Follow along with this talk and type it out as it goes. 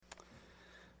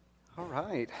All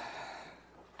right.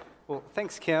 Well,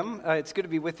 thanks, Kim. It's good to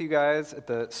be with you guys at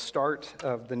the start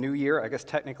of the new year. I guess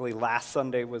technically last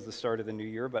Sunday was the start of the new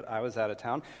year, but I was out of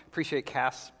town. Appreciate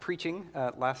Cass preaching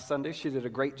last Sunday. She did a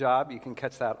great job. You can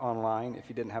catch that online if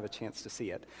you didn't have a chance to see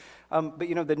it. But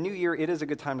the new year, it is a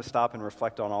good time to stop and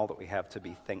reflect on all that we have to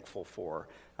be thankful for.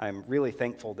 I'm really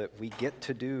thankful that we get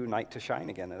to do Night to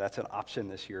Shine again, and that's an option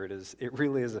this year. It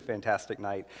really is a fantastic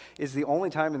night. It's the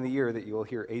only time in the year that you will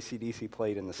hear AC/DC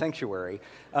played in the sanctuary.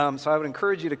 So I would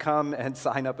encourage you to come and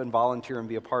sign up and volunteer and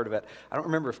be a part of it. I don't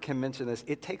remember if Kim mentioned this.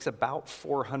 It takes about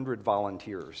 400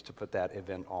 volunteers to put that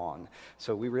event on.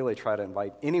 So we really try to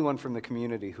invite anyone from the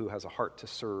community who has a heart to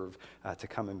serve to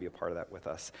come and be a part of that with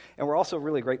us. And we're also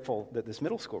really grateful that this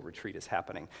middle school retreat is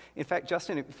happening. In fact,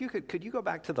 Justin, if you could you go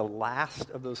back to the last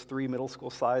of those 3 middle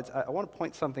school slides? I want to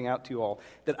point something out to you all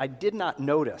that I did not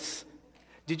notice.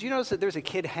 Did you notice that there's a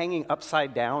kid hanging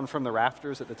upside down from the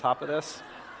rafters at the top of this?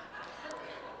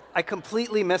 I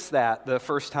completely missed that the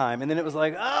first time, and then it was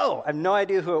like, oh, I have no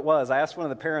idea who it was. I asked one of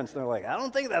the parents, and they're like, I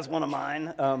don't think that's one of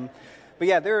mine. But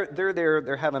yeah, they're there.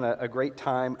 They're having a great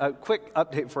time. A quick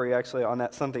update for you, actually, on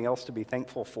that, something else to be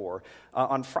thankful for.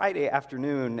 On Friday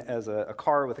afternoon, as a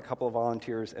car with a couple of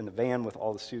volunteers and the van with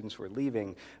all the students who were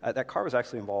leaving, that car was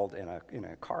actually involved in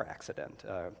a car accident.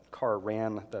 A car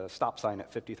ran the stop sign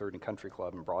at 53rd and Country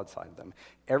Club and broadsided them.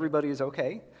 Everybody is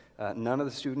okay. None of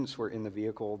the students were in the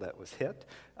vehicle that was hit,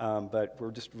 but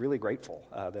we're just really grateful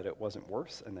that it wasn't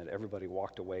worse and that everybody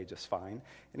walked away just fine.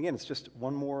 And again, it's just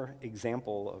one more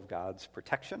example of God's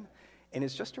protection, and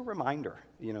it's just a reminder.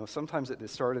 Sometimes at the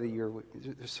start of the year,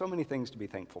 there's so many things to be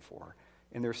thankful for,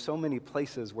 and there's so many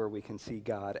places where we can see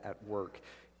God at work,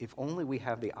 if only we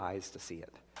have the eyes to see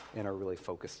it and are really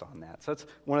focused on that. So that's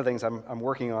one of the things I'm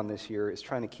working on this year, is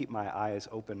trying to keep my eyes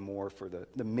open more for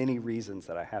the many reasons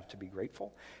that I have to be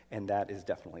grateful, and that is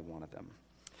definitely one of them.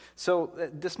 So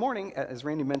this morning, as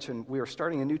Randy mentioned, we are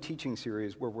starting a new teaching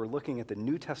series where we're looking at the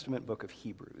New Testament book of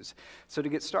Hebrews. So to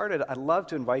get started, I'd love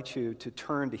to invite you to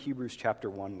turn to Hebrews chapter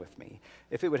 1 with me.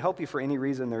 If it would help you for any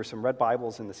reason, there's some red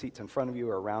Bibles in the seats in front of you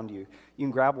or around you. You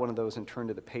can grab one of those and turn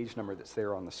to the page number that's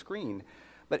there on the screen.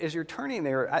 But as you're turning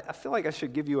there, I feel like I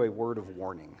should give you a word of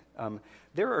warning.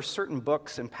 There are certain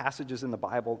books and passages in the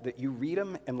Bible that you read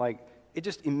them and it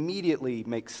just immediately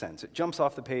makes sense. It jumps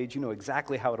off the page. You know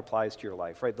exactly how it applies to your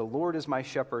life, right? The Lord is my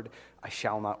shepherd, I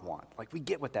shall not want. We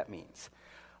get what that means.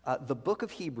 The book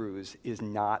of Hebrews is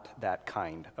not that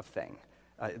kind of thing.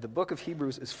 The book of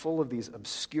Hebrews is full of these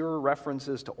obscure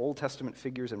references to Old Testament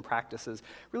figures and practices.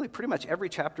 Really, pretty much every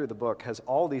chapter of the book has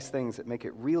all these things that make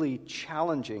it really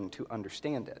challenging to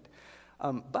understand it.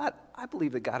 But I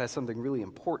believe that God has something really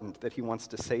important that he wants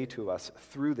to say to us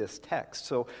through this text.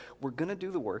 So we're going to do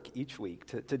the work each week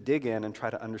to dig in and try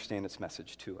to understand its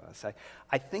message to us.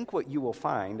 I think what you will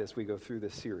find as we go through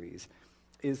this series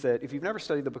is that if you've never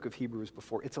studied the book of Hebrews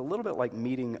before, it's a little bit like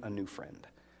meeting a new friend.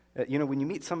 When you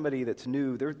meet somebody that's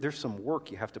new, there's some work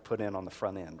you have to put in on the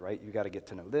front end, right? You got to get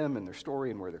to know them and their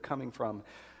story and where they're coming from.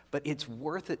 But it's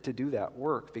worth it to do that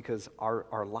work because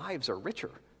our lives are richer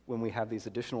when we have these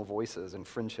additional voices and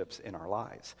friendships in our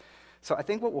lives. So I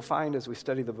think what we'll find as we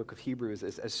study the book of Hebrews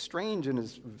is, as strange and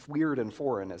as weird and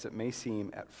foreign as it may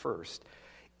seem at first,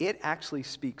 it actually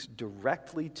speaks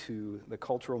directly to the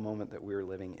cultural moment that we're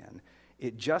living in.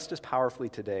 It just as powerfully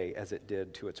today as it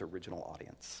did to its original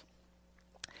audience.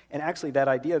 And actually, that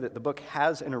idea that the book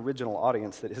has an original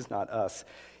audience that is not us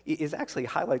is actually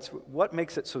highlights what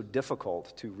makes it so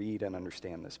difficult to read and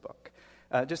understand this book.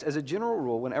 Just as a general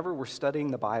rule, whenever we're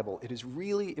studying the Bible, it is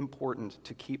really important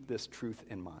to keep this truth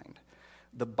in mind.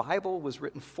 The Bible was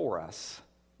written for us,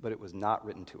 but it was not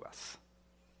written to us.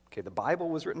 Okay, the Bible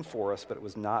was written for us, but it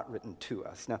was not written to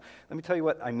us. Now, let me tell you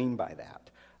what I mean by that.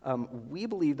 We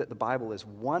believe that the Bible is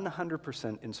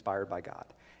 100% inspired by God,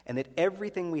 and that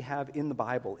everything we have in the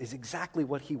Bible is exactly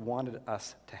what he wanted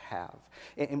us to have.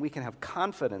 And we can have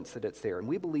confidence that it's there. And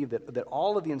we believe that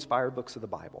all of the inspired books of the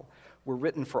Bible were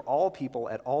written for all people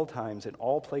at all times in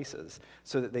all places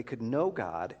so that they could know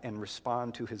God and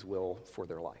respond to his will for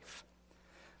their life.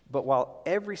 But while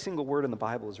every single word in the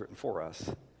Bible is written for us,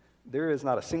 there is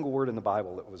not a single word in the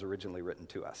Bible that was originally written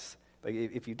to us.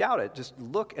 If you doubt it, just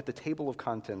look at the table of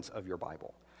contents of your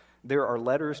Bible. There are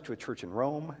letters to a church in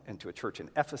Rome and to a church in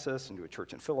Ephesus and to a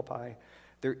church in Philippi.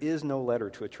 There is no letter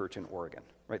to a church in Oregon,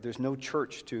 right? There's no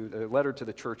letter to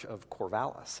the church of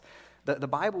Corvallis. The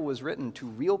Bible was written to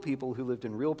real people who lived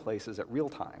in real places at real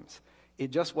times.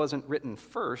 It just wasn't written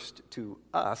first to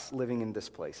us living in this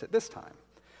place at this time,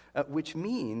 which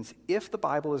means if the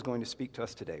Bible is going to speak to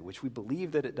us today, which we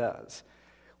believe that it does,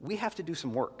 we have to do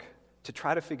some work. to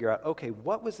try to figure out, okay,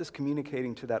 what was this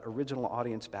communicating to that original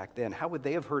audience back then? How would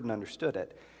they have heard and understood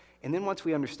it? And then once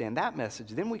we understand that message,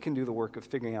 then we can do the work of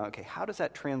figuring out, okay, how does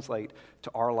that translate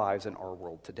to our lives and our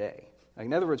world today? Like,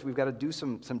 in other words, we've got to do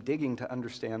some digging to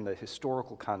understand the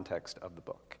historical context of the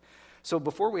book. So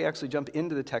before we actually jump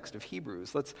into the text of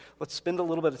Hebrews, let's spend a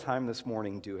little bit of time this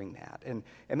morning doing that. And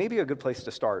maybe a good place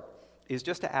to start is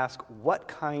just to ask, what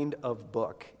kind of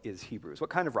book is Hebrews?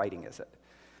 What kind of writing is it?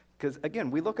 Because,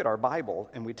 again, we look at our Bible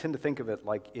and we tend to think of it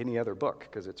like any other book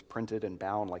because it's printed and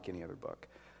bound like any other book.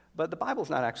 But the Bible's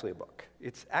not actually a book.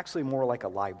 It's actually more like a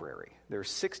library. There are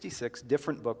 66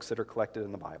 different books that are collected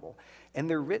in the Bible, and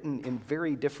they're written in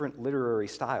very different literary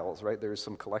styles, right? There's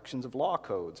some collections of law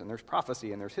codes, and there's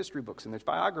prophecy, and there's history books, and there's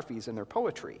biographies, and there's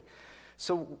poetry.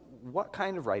 So what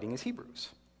kind of writing is Hebrews?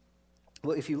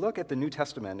 Well, if you look at the New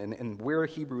Testament and where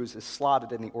Hebrews is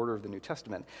slotted in the order of the New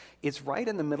Testament, it's right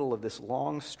in the middle of this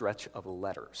long stretch of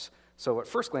letters. So at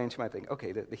first glance, you might think,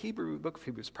 okay, the book of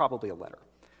Hebrews is probably a letter.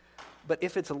 But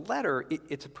if it's a letter,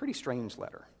 it's a pretty strange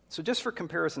letter. So just for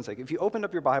comparison's sake, if you opened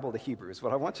up your Bible to Hebrews,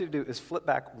 what I want you to do is flip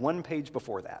back one page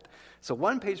before that. So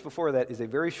one page before that is a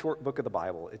very short book of the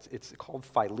Bible. It's called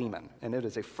Philemon, and it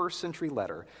is a first-century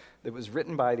letter that was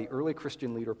written by the early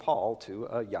Christian leader Paul to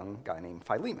a young guy named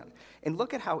Philemon. And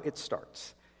look at how it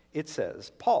starts. It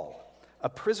says, Paul, a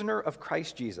prisoner of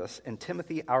Christ Jesus, and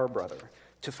Timothy, our brother,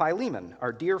 to Philemon,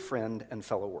 our dear friend and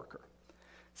fellow worker.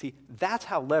 See, that's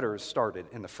how letters started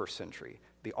in the first century.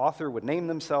 The author would name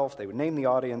themselves, they would name the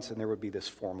audience, and there would be this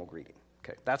formal greeting.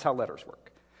 Okay, that's how letters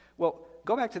work. Well,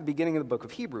 go back to the beginning of the book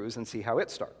of Hebrews and see how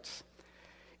it starts.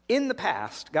 In the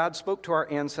past, God spoke to our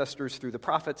ancestors through the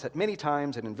prophets at many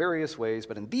times and in various ways,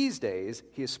 but in these days,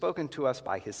 he has spoken to us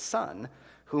by his Son,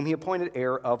 whom he appointed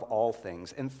heir of all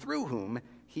things, and through whom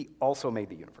he also made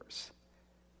the universe.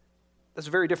 That's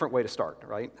a very different way to start,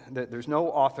 right? There's no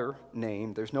author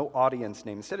name, there's no audience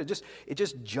name. Instead, it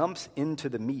just jumps into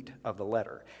the meat of the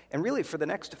letter. And really, for the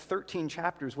next 13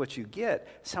 chapters, what you get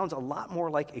sounds a lot more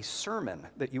like a sermon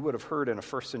that you would have heard in a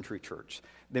first century church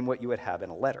than what you would have in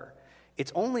a letter.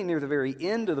 It's only near the very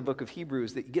end of the book of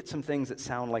Hebrews that you get some things that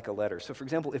sound like a letter. So, for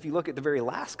example, if you look at the very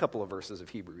last couple of verses of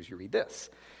Hebrews, you read this.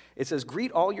 It says,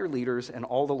 "Greet all your leaders and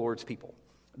all the Lord's people.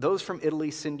 Those from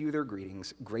Italy send you their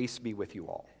greetings. Grace be with you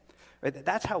all." Right?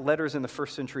 That's how letters in the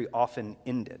first century often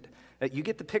ended. You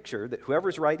get the picture that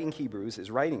whoever's writing Hebrews is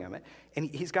writing them,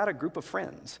 and he's got a group of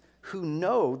friends who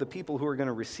know the people who are going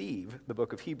to receive the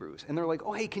book of Hebrews. And they're like,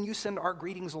 oh, hey, can you send our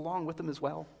greetings along with them as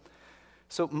well?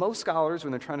 So most scholars, when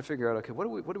they're trying to figure out, okay, what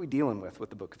are we dealing with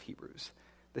the book of Hebrews?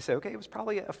 They say, okay, it was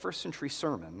probably a first century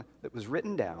sermon that was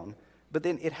written down, but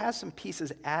then it has some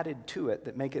pieces added to it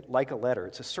that make it like a letter.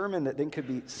 It's a sermon that then could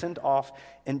be sent off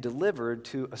and delivered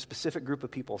to a specific group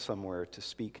of people somewhere to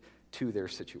speak to their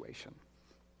situation.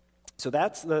 So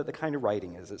that's the kind of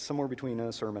writing is. It's somewhere between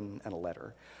a sermon and a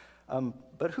letter.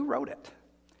 But who wrote it?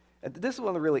 And this is one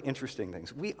of the really interesting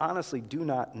things. We honestly do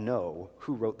not know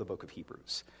who wrote the book of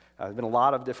Hebrews. There's been a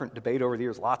lot of different debate over the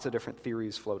years, lots of different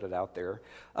theories floated out there.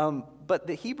 But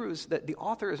the Hebrews, the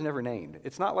author is never named.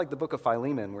 It's not like the book of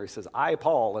Philemon where he says, I,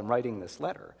 Paul, am writing this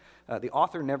letter. The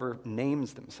author never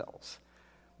names themselves.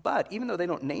 But even though they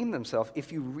don't name themselves,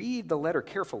 if you read the letter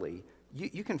carefully,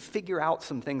 you can figure out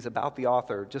some things about the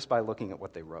author just by looking at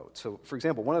what they wrote. So, for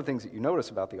example, one of the things that you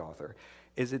notice about the author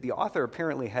is that the author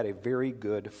apparently had a very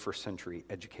good first century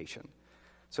education.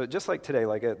 So just like today,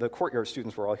 like the Courtyard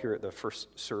students were all here at the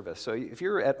first service. So if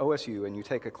you're at OSU and you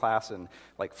take a class in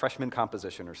like freshman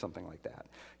composition or something like that,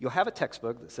 you'll have a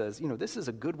textbook that says, this is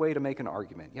a good way to make an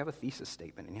argument. You have a thesis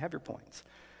statement and you have your points.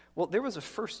 Well, there was a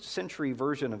first century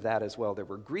version of that as well. There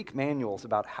were Greek manuals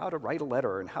about how to write a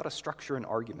letter and how to structure an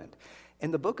argument.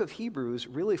 And the book of Hebrews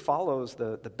really follows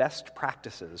the best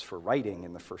practices for writing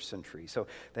in the first century. So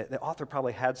the author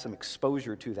probably had some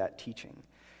exposure to that teaching.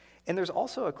 And there's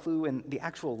also a clue in the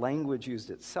actual language used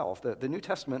itself. The New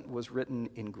Testament was written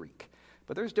in Greek,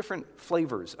 but there's different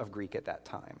flavors of Greek at that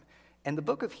time. And the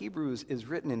book of Hebrews is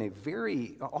written in a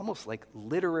very, almost like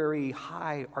literary,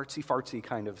 high, artsy-fartsy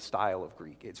kind of style of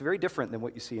Greek. It's very different than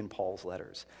what you see in Paul's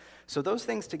letters. So those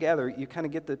things together, you kind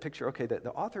of get the picture, okay, that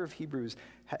the author of Hebrews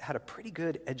had a pretty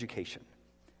good education.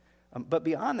 But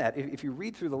beyond that, if you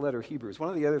read through the letter of Hebrews, one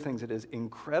of the other things that is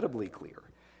incredibly clear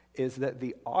is that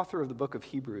the author of the book of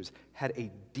Hebrews had a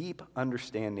deep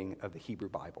understanding of the Hebrew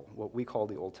Bible, what we call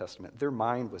the Old Testament. Their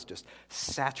mind was just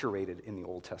saturated in the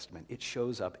Old Testament. It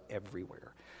shows up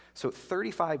everywhere. So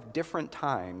 35 different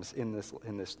times in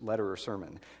this letter or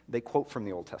sermon, they quote from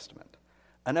the Old Testament.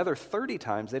 Another 30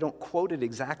 times, they don't quote it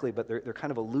exactly, but they're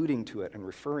kind of alluding to it and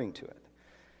referring to it.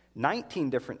 19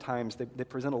 different times they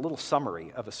present a little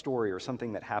summary of a story or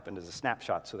something that happened as a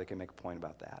snapshot so they can make a point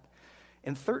about that.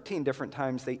 And 13 different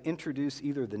times they introduce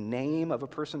either the name of a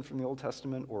person from the Old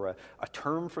Testament or a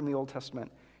term from the Old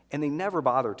Testament, and they never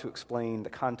bother to explain the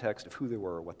context of who they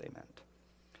were or what they meant.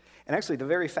 And actually, the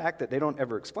very fact that they don't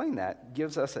ever explain that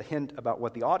gives us a hint about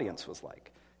what the audience was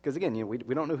like. Because again, we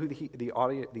don't know who the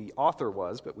author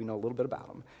was, but we know a little bit about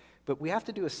him. But we have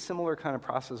to do a similar kind of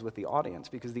process with the audience,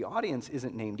 because the audience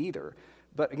isn't named either.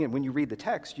 But again, when you read the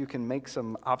text, you can make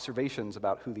some observations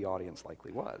about who the audience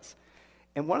likely was.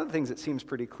 And one of the things that seems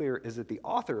pretty clear is that the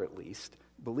author, at least,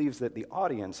 believes that the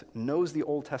audience knows the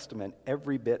Old Testament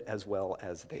every bit as well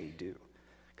as they do.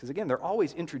 Because again, they're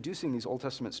always introducing these Old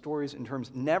Testament stories in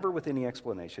terms never with any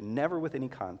explanation, never with any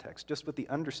context, just with the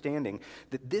understanding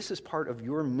that this is part of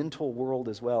your mental world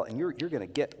as well, and you're going to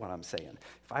get what I'm saying.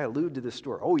 If I allude to this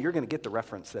story, you're going to get the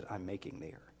reference that I'm making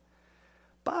there.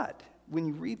 But when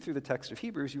you read through the text of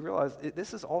Hebrews, you realize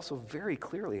this is also very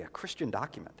clearly a Christian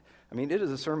document. I mean, it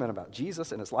is a sermon about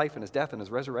Jesus and his life and his death and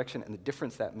his resurrection and the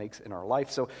difference that makes in our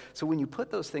life. So when you put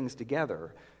those things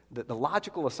together, the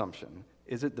logical assumption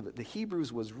is that the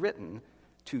Hebrews was written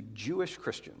to Jewish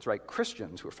Christians, right?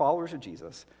 Christians who are followers of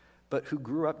Jesus, but who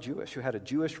grew up Jewish, who had a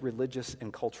Jewish religious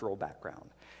and cultural background.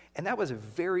 And that was a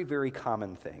very, very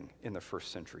common thing in the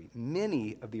first century.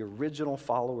 Many of the original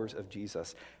followers of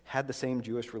Jesus had the same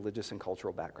Jewish religious and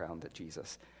cultural background that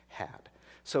Jesus had.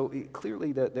 So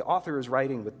clearly the author is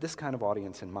writing with this kind of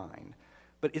audience in mind.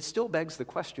 But it still begs the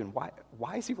question,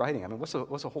 why is he writing? I mean, what's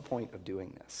the whole point of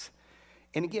doing this?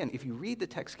 And again, if you read the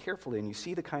text carefully and you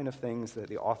see the kind of things that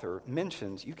the author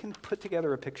mentions, you can put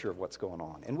together a picture of what's going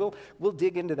on. And we'll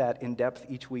dig into that in depth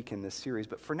each week in this series.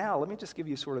 But for now, let me just give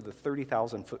you sort of the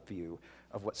 30,000-foot view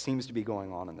of what seems to be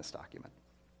going on in this document.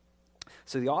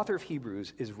 So the author of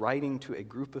Hebrews is writing to a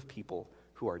group of people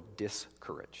who are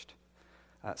discouraged.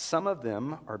 Some of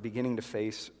them are beginning to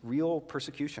face real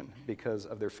persecution because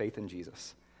of their faith in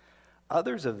Jesus.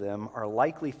 Others of them are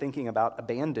likely thinking about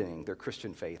abandoning their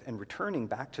Christian faith and returning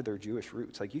back to their Jewish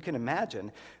roots. Like, you can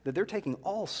imagine that they're taking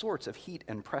all sorts of heat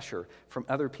and pressure from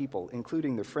other people,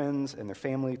 including their friends and their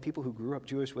family, people who grew up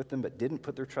Jewish with them but didn't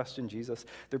put their trust in Jesus.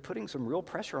 They're putting some real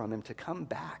pressure on them to come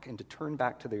back and to turn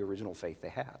back to the original faith they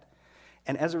had.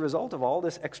 And as a result of all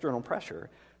this external pressure,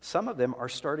 some of them are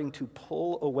starting to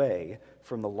pull away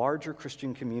from the larger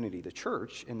Christian community, the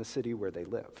church in the city where they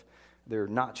live. They're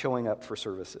not showing up for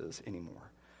services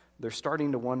anymore. They're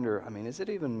starting to wonder, is it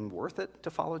even worth it to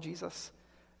follow Jesus?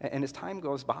 And as time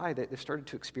goes by, they've started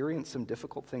to experience some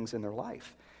difficult things in their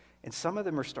life. And some of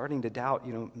them are starting to doubt,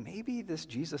 maybe this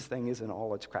Jesus thing isn't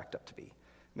all it's cracked up to be.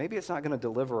 Maybe it's not going to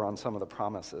deliver on some of the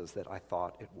promises that I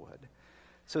thought it would.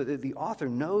 So the author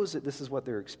knows that this is what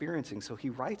they're experiencing, so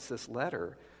he writes this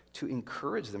letter to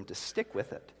encourage them to stick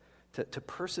with it. To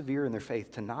persevere in their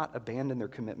faith, to not abandon their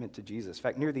commitment to Jesus. In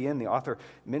fact, near the end, the author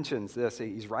mentions this.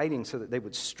 He's writing so that they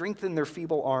would strengthen their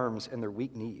feeble arms and their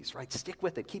weak knees, right? Stick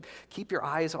with it. Keep your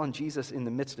eyes on Jesus in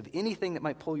the midst of anything that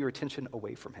might pull your attention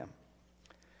away from him.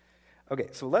 Okay,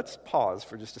 so let's pause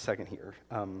for just a second here.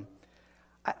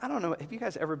 I don't know, have you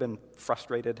guys ever been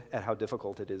frustrated at how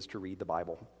difficult it is to read the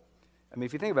Bible?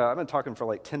 If you think about it, I've been talking for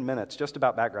like 10 minutes just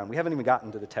about background. We haven't even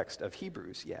gotten to the text of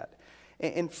Hebrews yet.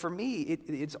 And for me,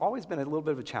 it's always been a little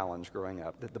bit of a challenge growing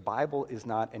up that the Bible is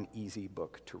not an easy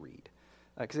book to read.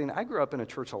 Because I grew up in a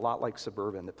church a lot like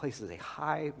Suburban that places a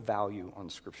high value on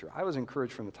Scripture. I was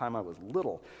encouraged from the time I was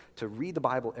little to read the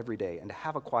Bible every day and to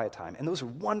have a quiet time. And those are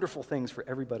wonderful things for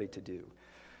everybody to do.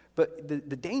 But the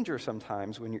danger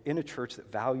sometimes when you're in a church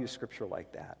that values Scripture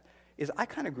like that is I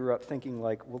kind of grew up thinking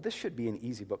like, well, this should be an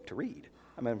easy book to read.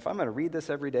 If I'm going to read this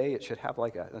every day, it should have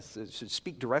it should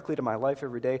speak directly to my life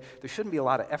every day. There shouldn't be a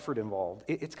lot of effort involved.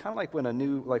 It's kind of like when a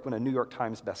New York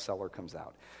Times bestseller comes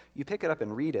out. You pick it up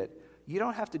and read it. You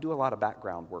don't have to do a lot of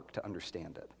background work to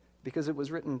understand it because it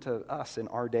was written to us in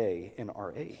our day, in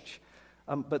our age.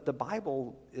 But the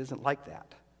Bible isn't like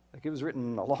that. Like, it was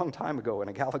written a long time ago in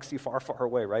a galaxy far, far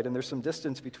away, right? And there's some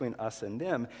distance between us and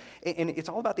them. And it's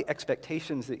all about the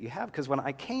expectations that you have, because when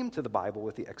I came to the Bible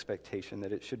with the expectation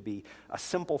that it should be a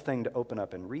simple thing to open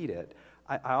up and read it,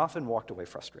 I often walked away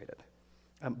frustrated.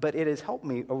 But it has helped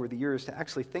me over the years to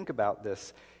actually think about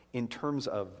this in terms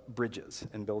of bridges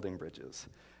and building bridges.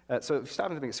 So if you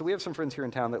stop and think, so we have some friends here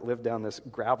in town that live down this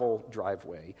gravel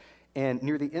driveway. And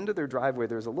near the end of their driveway,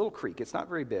 there's a little creek. It's not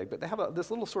very big, but they have this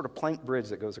little sort of plank bridge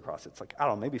that goes across. It's like,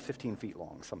 maybe 15 feet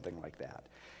long, something like that.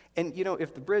 And,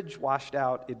 if the bridge washed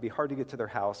out, it'd be hard to get to their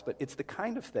house, but it's the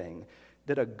kind of thing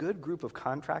that a good group of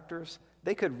contractors,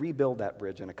 they could rebuild that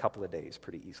bridge in a couple of days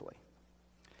pretty easily.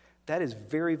 That is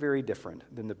very, very different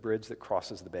than the bridge that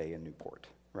crosses the bay in Newport.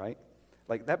 right?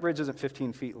 Like, that bridge isn't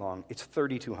 15 feet long, it's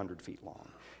 3,200 feet long.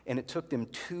 And it took them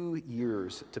 2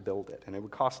 years to build it. And it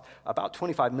would cost about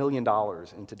 $25 million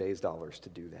in today's dollars to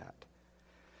do that.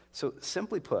 So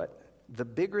simply put, the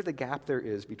bigger the gap there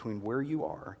is between where you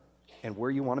are and where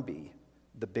you want to be,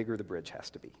 the bigger the bridge has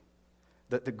to be.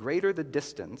 The greater the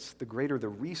distance, the greater the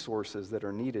resources that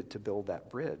are needed to build that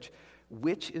bridge,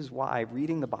 which is why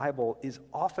reading the Bible is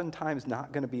oftentimes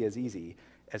not going to be as easy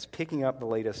as picking up the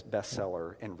latest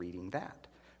bestseller and reading that,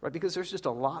 right? Because there's just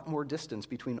a lot more distance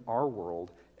between our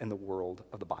world and the world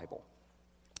of the Bible.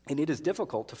 And it is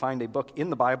difficult to find a book in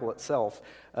the Bible itself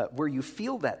where you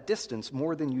feel that distance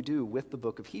more than you do with the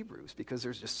book of Hebrews, because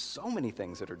there's just so many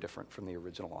things that are different from the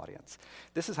original audience.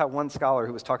 This is how one scholar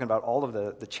who was talking about all of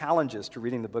the challenges to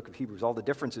reading the book of Hebrews, all the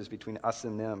differences between us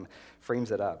and them, frames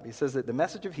it up. He says that the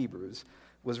message of Hebrews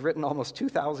was written almost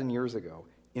 2,000 years ago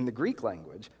in the Greek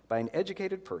language by an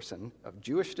educated person of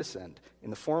Jewish descent in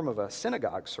the form of a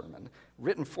synagogue sermon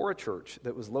written for a church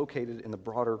that was located in the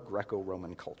broader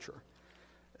Greco-Roman culture.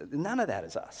 None of that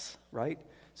is us, right?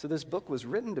 So this book was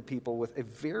written to people with a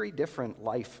very different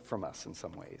life from us in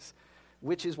some ways,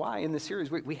 which is why in this series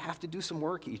we have to do some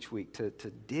work each week to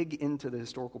dig into the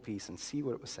historical piece and see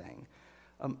what it was saying.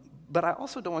 But I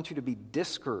also don't want you to be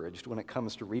discouraged when it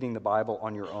comes to reading the Bible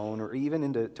on your own or even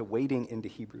into wading into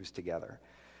Hebrews together.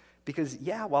 Because,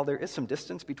 yeah, while there is some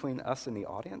distance between us and the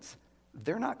audience,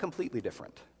 they're not completely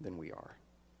different than we are.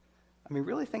 I mean,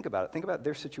 really think about it. Think about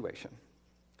their situation.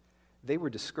 They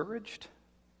were discouraged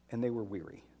and they were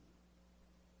weary.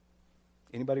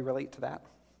 Anybody relate to that?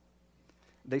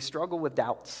 They struggle with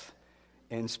doubts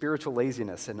and spiritual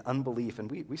laziness and unbelief,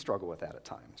 and we struggle with that at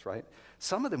times, right?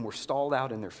 Some of them were stalled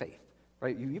out in their faith,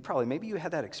 right? You probably, maybe you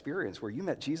had that experience where you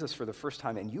met Jesus for the first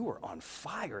time and you were on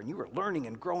fire and you were learning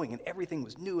and growing and everything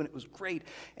was new and it was great,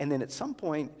 and then at some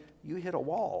point you hit a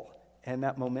wall and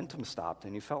that momentum stopped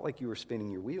and you felt like you were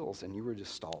spinning your wheels and you were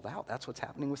just stalled out. That's what's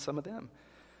happening with some of them.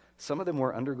 Some of them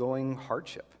were undergoing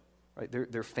hardship, right?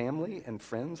 Their family and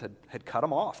friends had cut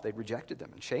them off. They'd rejected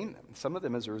them and shamed them. Some of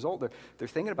them, as a result, they're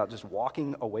thinking about just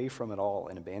walking away from it all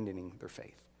and abandoning their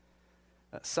faith.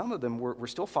 Some of them were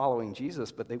still following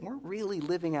Jesus, but they weren't really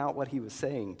living out what he was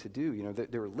saying to do. You know,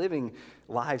 they were living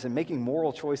lives and making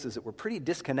moral choices that were pretty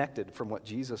disconnected from what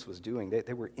Jesus was doing.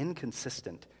 They were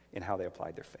inconsistent in how they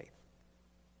applied their faith.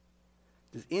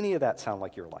 Does any of that sound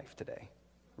like your life today,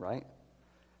 right?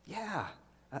 Yeah.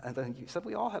 I think you said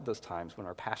we all have those times when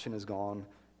our passion is gone,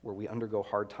 where we undergo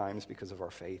hard times because of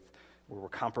our faith, where we're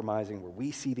compromising, where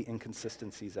we see the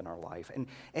inconsistencies in our life.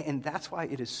 And that's why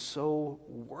it is so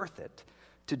worth it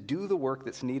to do the work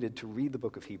that's needed to read the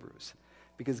book of Hebrews.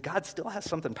 Because God still has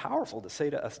something powerful to say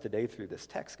to us today through this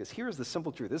text. Because here's the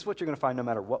simple truth. This is what you're going to find no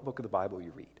matter what book of the Bible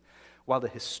you read. While the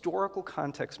historical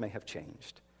context may have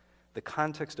changed, the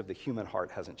context of the human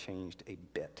heart hasn't changed a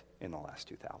bit in the last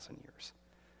 2,000 years.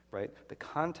 Right? The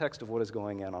context of what is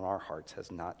going on our hearts has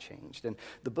not changed. And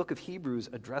the book of Hebrews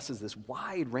addresses this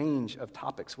wide range of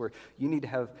topics where you need to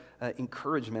have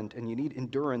encouragement and you need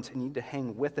endurance and you need to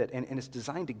hang with it. And it's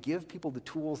designed to give people the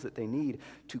tools that they need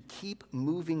to keep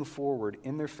moving forward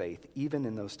in their faith, even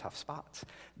in those tough spots.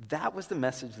 That was the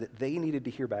message that they needed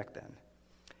to hear back then.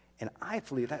 And I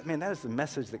believe that is the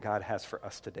message that God has for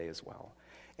us today as well.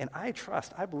 And I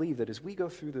believe that as we go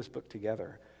through this book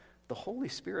together, the Holy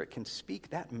Spirit can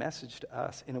speak that message to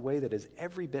us in a way that is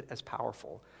every bit as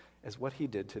powerful as what he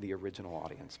did to the original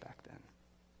audience back then.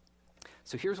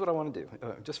 So here's what I want to do,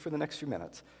 just for the next few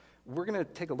minutes. We're going to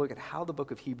take a look at how the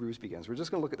book of Hebrews begins. We're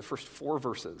just going to look at the first 4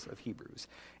 verses of Hebrews.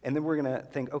 And then we're going to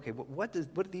think, okay, what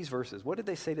did these verses, what did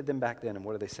they say to them back then and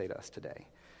what do they say to us today?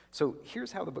 So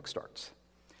here's how the book starts.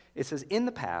 It says, in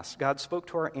the past, God spoke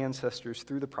to our ancestors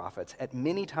through the prophets at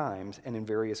many times and in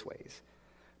various ways.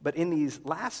 But in these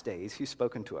last days, he's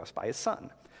spoken to us by his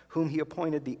Son, whom he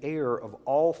appointed the heir of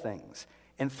all things,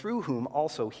 and through whom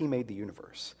also he made the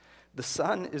universe. The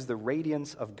Son is the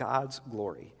radiance of God's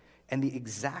glory and the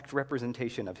exact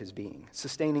representation of his being,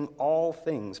 sustaining all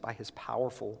things by his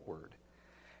powerful word.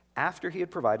 After he had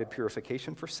provided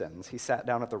purification for sins, he sat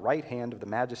down at the right hand of the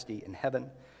Majesty in heaven.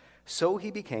 So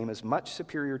he became as much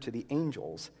superior to the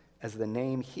angels as the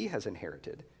name he has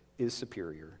inherited is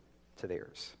superior to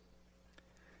theirs.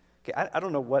 Okay, I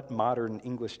don't know what modern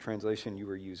English translation you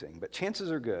were using, but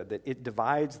chances are good that it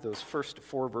divides those first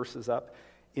 4 verses up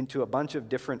into a bunch of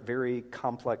different, very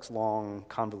complex, long,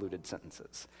 convoluted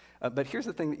sentences. But here's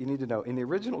the thing that you need to know. In the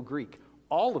original Greek,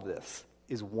 all of this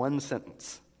is one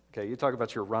sentence. Okay, you talk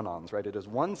about your run-ons, right? It is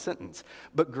one sentence.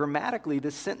 But grammatically,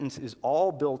 this sentence is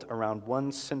all built around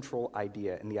one central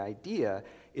idea, and the idea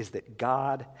is that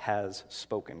God has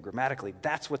spoken. Grammatically,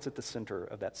 that's what's at the center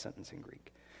of that sentence in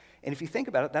Greek. And if you think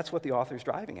about it, that's what the author's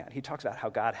driving at. He talks about how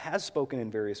God has spoken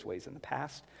in various ways in the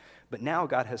past, but now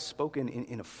God has spoken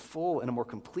in a full and a more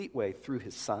complete way through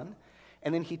his Son.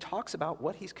 And then he talks about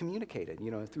what he's communicated,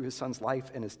 through his Son's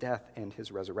life and his death and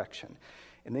his resurrection.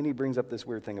 And then he brings up this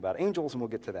weird thing about angels, and we'll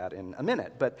get to that in a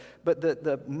minute. But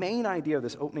the main idea of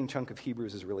this opening chunk of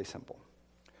Hebrews is really simple,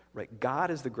 right? God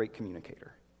is the great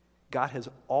communicator. God has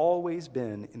always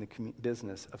been in the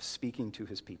business of speaking to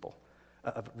his people,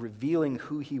 of revealing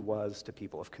who he was to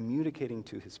people, of communicating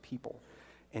to his people.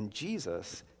 And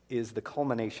Jesus is the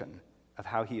culmination of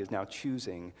how he is now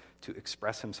choosing to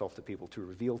express himself to people, to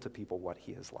reveal to people what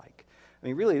he is like. I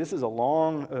mean, really, this is a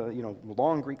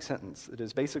long Greek sentence. It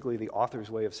is basically the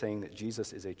author's way of saying that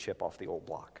Jesus is a chip off the old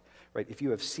block, right? If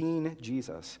you have seen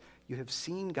Jesus, you have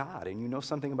seen God, and you know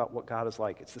something about what God is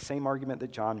like. It's the same argument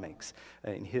that John makes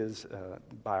in his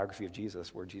biography of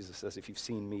Jesus, where Jesus says, if you've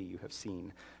seen me, you have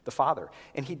seen the Father.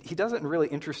 And he does it in a really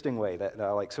interesting way that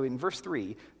I like. So in verse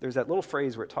 3, there's that little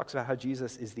phrase where it talks about how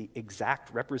Jesus is the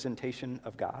exact representation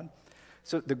of God.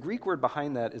 So the Greek word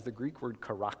behind that is the Greek word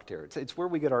charakter. It's where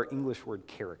we get our English word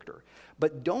character.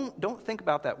 But don't think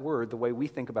about that word the way we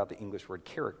think about the English word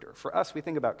character. For us, we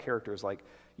think about characters like,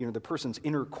 the person's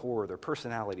inner core, their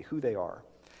personality, who they are.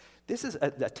 This is a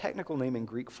technical name in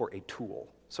Greek for a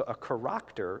tool. So a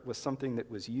charakter was something that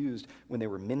was used when they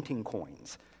were minting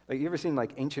coins. Like, you ever seen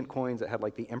ancient coins that had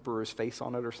the emperor's face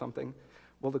on it or something?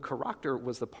 Well, the charakter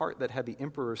was the part that had the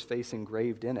emperor's face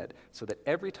engraved in it, so that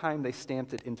every time they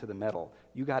stamped it into the metal,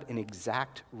 you got an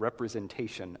exact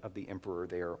representation of the emperor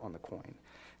there on the coin.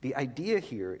 The idea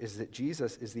here is that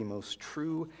Jesus is the most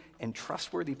true and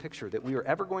trustworthy picture that we are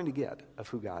ever going to get of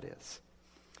who God is.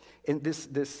 And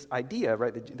this idea,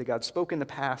 right, that God spoke in the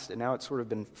past and now it's sort of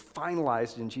been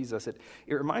finalized in Jesus, it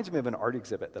reminds me of an art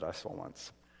exhibit that I saw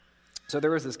once. So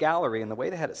there was this gallery, and the way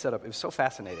they had it set up, it was so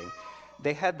fascinating.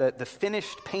 They had the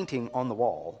finished painting on the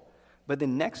wall, but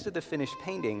then next to the finished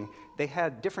painting, they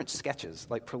had different sketches,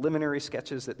 like preliminary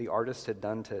sketches that the artist had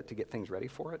done to get things ready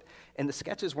for it. And the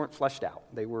sketches weren't fleshed out.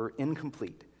 They were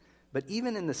incomplete. But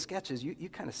even in the sketches, you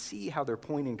kind of see how they're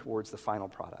pointing towards the final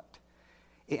product.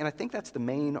 And I think that's the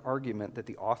main argument that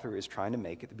the author is trying to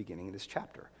make at the beginning of this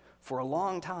chapter. For a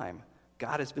long time,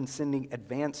 God has been sending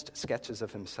advanced sketches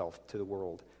of himself to the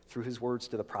world through his words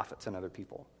to the prophets and other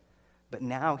people. But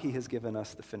now he has given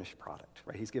us the finished product,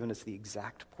 right? He's given us the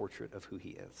exact portrait of who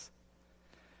he is,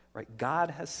 right? God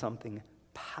has something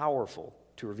powerful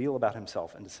to reveal about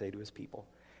himself and to say to his people.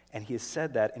 And he has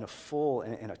said that in a full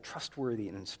and a trustworthy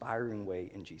and inspiring way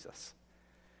in Jesus.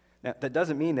 Now, that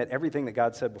doesn't mean that everything that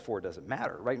God said before doesn't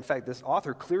matter, right? In fact, this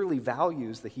author clearly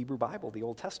values the Hebrew Bible, the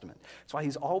Old Testament. That's why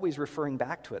he's always referring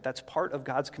back to it. That's part of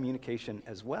God's communication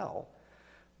as well.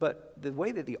 But the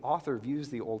way that the author views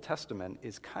the Old Testament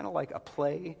is kind of like a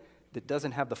play that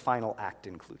doesn't have the final act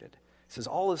included. He says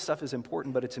all this stuff is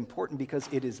important, but it's important because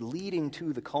it is leading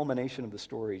to the culmination of the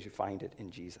story as you find it in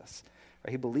Jesus.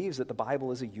 Right? He believes that the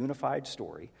Bible is a unified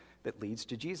story that leads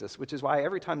to Jesus, which is why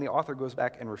every time the author goes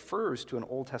back and refers to an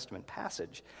Old Testament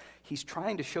passage, he's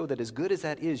trying to show that as good as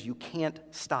that is, you can't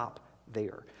stop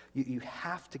there. You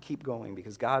have to keep going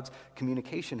because God's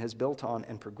communication has built on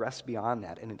and progressed beyond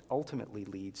that, and it ultimately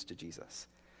leads to Jesus.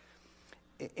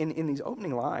 In these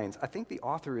opening lines, I think the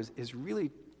author is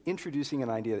really introducing an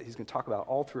idea that he's going to talk about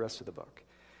all through the rest of the book.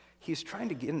 He's trying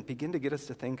to begin to get us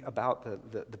to think about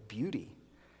the beauty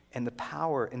and the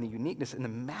power and the uniqueness and the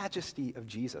majesty of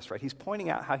Jesus, right? He's pointing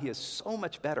out how he is so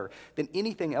much better than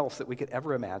anything else that we could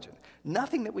ever imagine.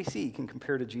 Nothing that we see can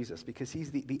compare to Jesus because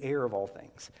he's the heir of all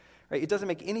things, right? It doesn't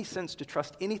make any sense to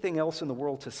trust anything else in the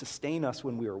world to sustain us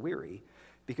when we are weary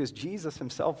because Jesus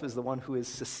himself is the one who is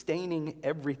sustaining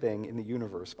everything in the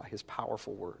universe by his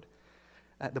powerful word.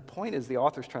 The point is the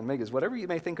author's trying to make is whatever you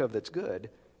may think of that's good,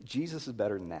 Jesus is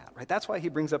better than that, right? That's why he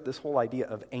brings up this whole idea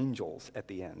of angels at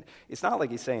the end. It's not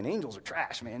like he's saying angels are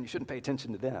trash, man. You shouldn't pay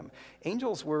attention to them.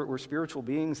 Angels were spiritual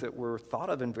beings that were thought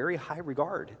of in very high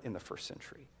regard in the first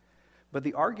century. But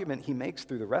the argument he makes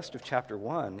through the rest of chapter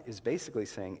 1 is basically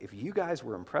saying, if you guys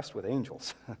were impressed with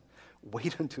angels,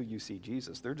 wait until you see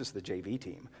Jesus. They're just the JV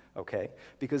team, okay?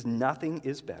 Because nothing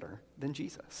is better than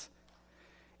Jesus.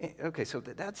 Okay, so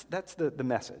that's the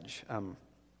message.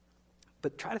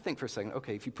 But try to think for a second,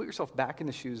 okay, if you put yourself back in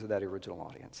the shoes of that original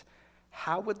audience,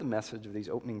 how would the message of these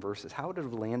opening verses, how would it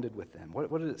have landed with them?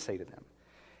 What did it say to them?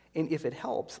 And if it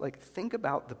helps, think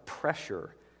about the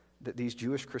pressure that these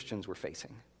Jewish Christians were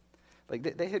facing.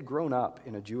 They had grown up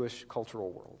in a Jewish cultural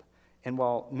world. And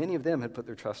while many of them had put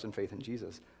their trust and faith in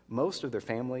Jesus, most of their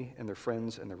family and their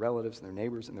friends and their relatives and their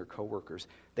neighbors and their coworkers,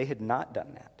 they had not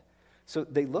done that. So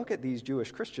they look at these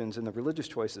Jewish Christians and the religious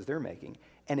choices they're making,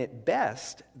 and at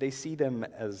best, they see them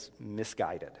as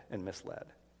misguided and misled.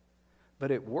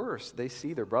 But at worst, they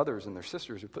see their brothers and their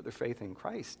sisters who put their faith in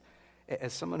Christ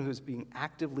as someone who's being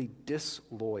actively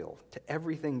disloyal to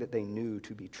everything that they knew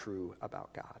to be true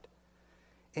about God.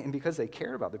 And because they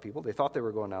cared about the people, they thought they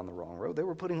were going down the wrong road. They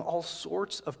were putting all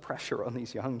sorts of pressure on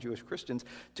these young Jewish Christians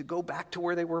to go back to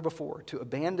where they were before, to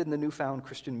abandon the newfound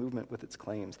Christian movement with its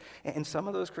claims. And some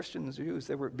of those Christian Jews,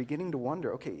 they were beginning to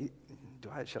wonder, okay,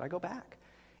 should I go back?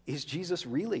 Is Jesus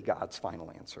really God's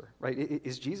final answer, right?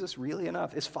 Is Jesus really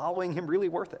enough? Is following him really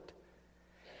worth it?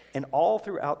 And all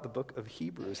throughout the book of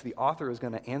Hebrews, the author is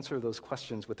going to answer those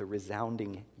questions with a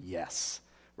resounding yes.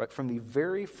 Right? From the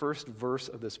very first verse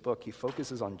of this book, he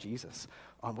focuses on Jesus,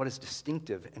 on what is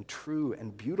distinctive and true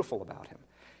and beautiful about him.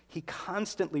 He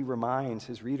constantly reminds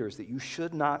his readers that you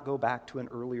should not go back to an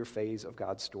earlier phase of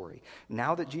God's story.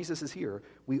 Now that Jesus is here,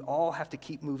 we all have to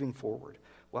keep moving forward.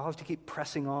 We all have to keep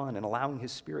pressing on and allowing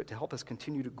his Spirit to help us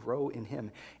continue to grow in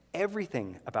him.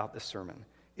 Everything about this sermon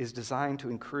is designed to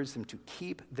encourage them to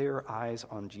keep their eyes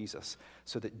on Jesus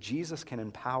so that Jesus can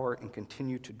empower and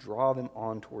continue to draw them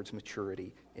on towards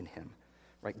maturity in him.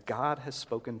 Right? God has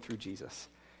spoken through Jesus,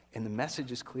 and the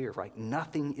message is clear, right?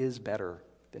 Nothing is better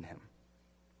than him.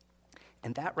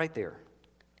 And that right there,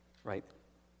 right,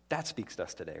 that speaks to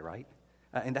us today, right?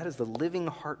 And that is the living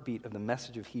heartbeat of the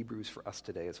message of Hebrews for us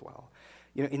today as well.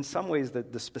 You know, in some ways,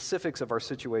 the specifics of our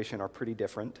situation are pretty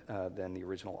different than the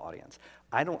original audience.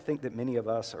 I don't think that many of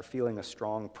us are feeling a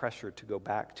strong pressure to go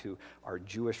back to our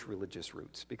Jewish religious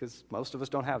roots, because most of us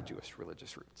don't have Jewish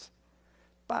religious roots.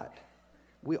 But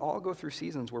we all go through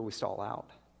seasons where we stall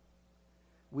out.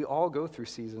 We all go through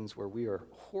seasons where we are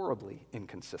horribly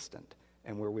inconsistent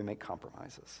and where we make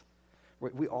compromises.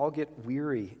 We all get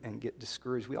weary and get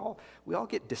discouraged. We all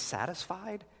get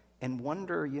dissatisfied and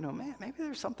wonder, man, maybe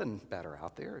there's something better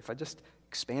out there if I just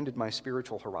expanded my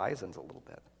spiritual horizons a little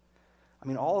bit. I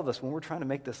mean, all of us, when we're trying to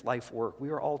make this life work, we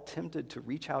are all tempted to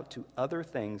reach out to other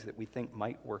things that we think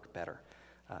might work better.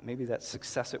 Maybe that's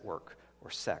success at work,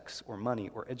 or sex, or money,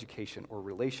 or education, or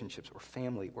relationships, or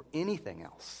family, or anything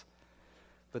else.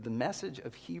 But the message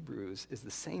of Hebrews is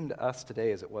the same to us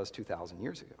today as it was 2,000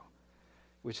 years ago,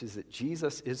 which is that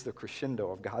Jesus is the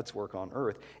crescendo of God's work on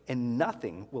earth, and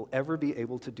nothing will ever be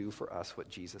able to do for us what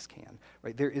Jesus can,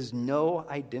 right? There is no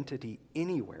identity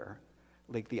anywhere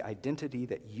like the identity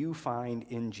that you find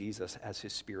in Jesus as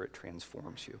his Spirit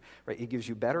transforms you, right? It gives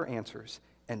you better answers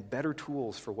and better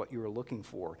tools for what you are looking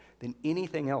for than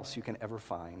anything else you can ever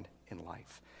find in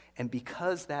life. And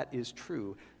because that is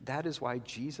true, that is why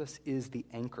Jesus is the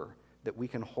anchor that we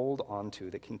can hold on to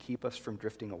that can keep us from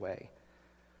drifting away.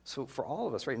 So for all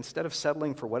of us, right, instead of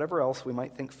settling for whatever else we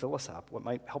might think fill us up, what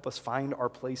might help us find our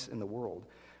place in the world,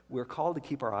 we're called to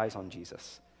keep our eyes on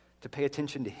Jesus, to pay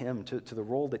attention to him, to the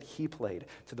role that he played,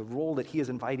 to the role that he is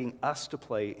inviting us to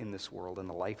play in this world and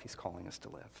the life he's calling us to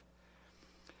live.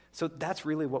 So that's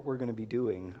really what we're going to be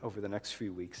doing over the next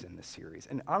few weeks in this series.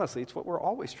 And honestly, it's what we're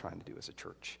always trying to do as a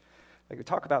church. Like, we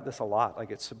talk about this a lot.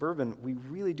 Like, at Suburban, we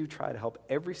really do try to help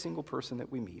every single person that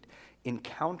we meet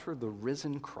encounter the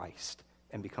risen Christ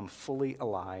and become fully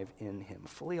alive in him,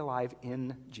 fully alive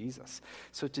in Jesus.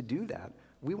 So to do that,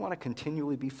 we want to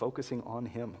continually be focusing on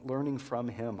him, learning from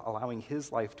him, allowing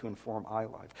his life to inform our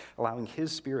life, allowing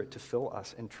his Spirit to fill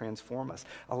us and transform us,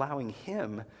 allowing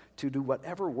him to do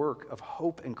whatever work of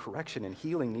hope and correction and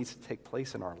healing needs to take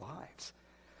place in our lives.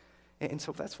 And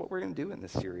so that's what we're going to do in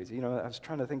this series. I was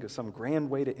trying to think of some grand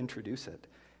way to introduce it.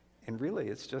 And really,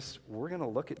 it's just we're going to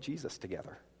look at Jesus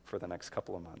together for the next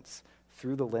couple of months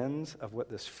through the lens of what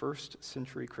this first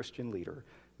century Christian leader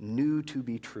knew to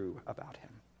be true about him.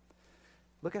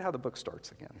 Look at how the book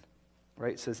starts again,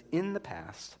 right? It says, in the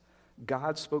past,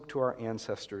 God spoke to our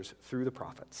ancestors through the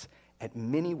prophets at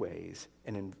many ways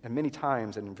and many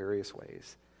times and in various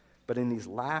ways. But in these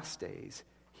last days,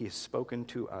 he has spoken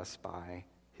to us by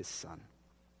his Son.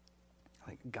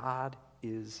 Like, God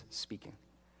is speaking.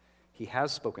 He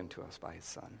has spoken to us by his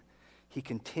Son. He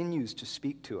continues to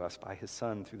speak to us by his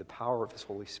Son through the power of his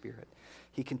Holy Spirit.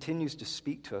 He continues to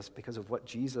speak to us because of what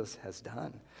Jesus has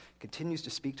done. He continues to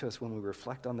speak to us when we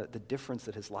reflect on the difference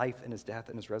that his life and his death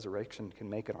and his resurrection can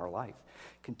make in our life.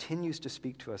 He continues to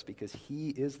speak to us because he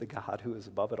is the God who is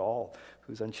above it all,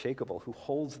 who's unshakable, who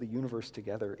holds the universe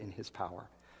together in his power.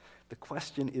 The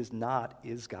question is not,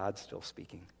 is God still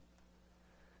speaking?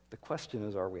 The question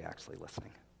is, are we actually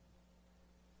listening?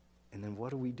 And then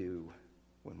what do we do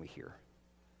when we hear?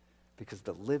 Because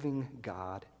the living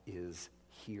God is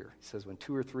here. He says, when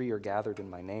 2 or 3 are gathered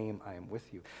in my name, I am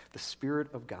with you. The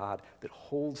Spirit of God that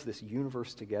holds this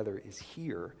universe together is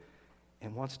here,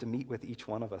 and wants to meet with each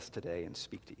one of us today and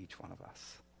speak to each one of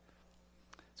us.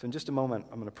 So in just a moment,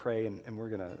 I'm going to pray, and we're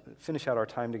going to finish out our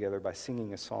time together by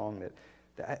singing a song that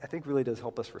I think really does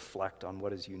help us reflect on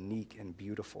what is unique and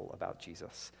beautiful about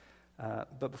Jesus.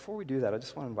 But before we do that, I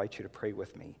just want to invite you to pray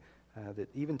with me that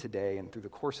even today and through the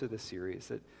course of this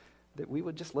series, that we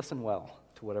would just listen well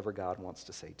to whatever God wants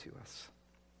to say to us.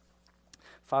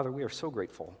 Father, we are so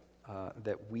grateful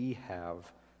that we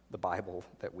have the Bible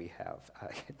that we have. I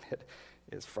admit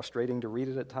it's frustrating to read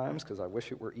it at times because I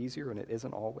wish it were easier, and it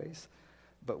isn't always.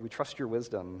 But we trust your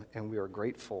wisdom, and we are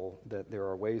grateful that there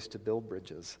are ways to build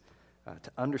bridges,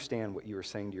 to understand what you were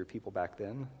saying to your people back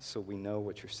then, so we know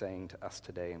what you're saying to us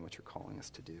today and what you're calling us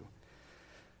to do.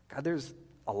 God, there's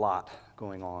a lot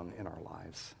going on in our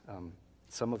lives.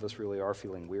 Some of us really are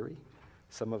feeling weary.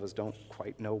 Some of us don't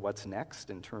quite know what's next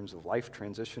in terms of life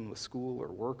transition with school or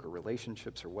work or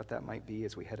relationships or what that might be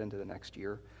as we head into the next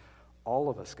year. All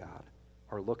of us, God,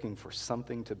 are looking for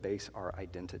something to base our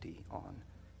identity on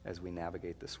as we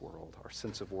navigate this world, our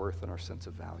sense of worth and our sense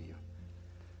of value.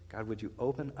 God, would you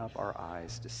open up our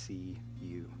eyes to see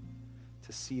you,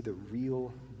 to see the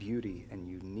real beauty and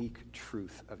unique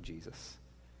truth of Jesus?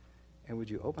 And would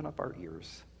you open up our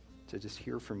ears to just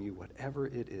hear from you whatever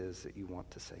it is that you want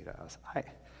to say to us?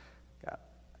 God,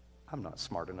 I'm not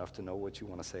smart enough to know what you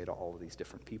want to say to all of these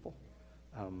different people,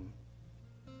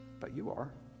 but you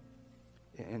are.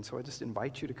 And so I just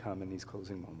invite you to come in these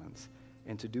closing moments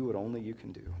and to do what only you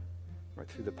can do, right?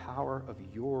 Through the power of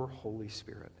your Holy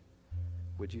Spirit,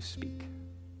 would you speak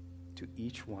to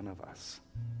each one of us?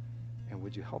 And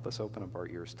would you help us open up our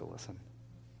ears to listen?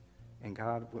 And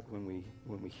God, when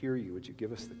we hear you, would you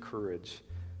give us the courage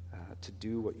to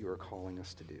do what you are calling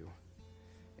us to do?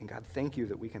 And God, thank you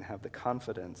that we can have the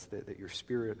confidence that your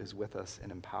Spirit is with us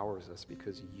and empowers us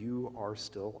because you are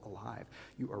still alive.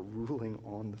 You are ruling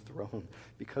on the throne.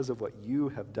 Because of what you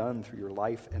have done through your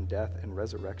life and death and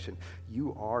resurrection,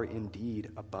 you are indeed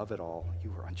above it all.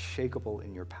 You are unshakable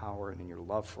in your power and in your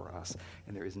love for us.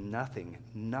 And there is nothing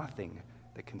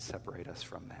that can separate us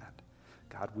from that.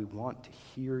 God, we want to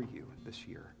hear you this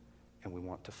year, and we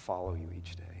want to follow you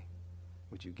each day.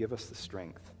 Would you give us the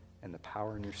strength and the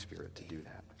power in your Spirit to do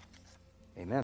that? Amen.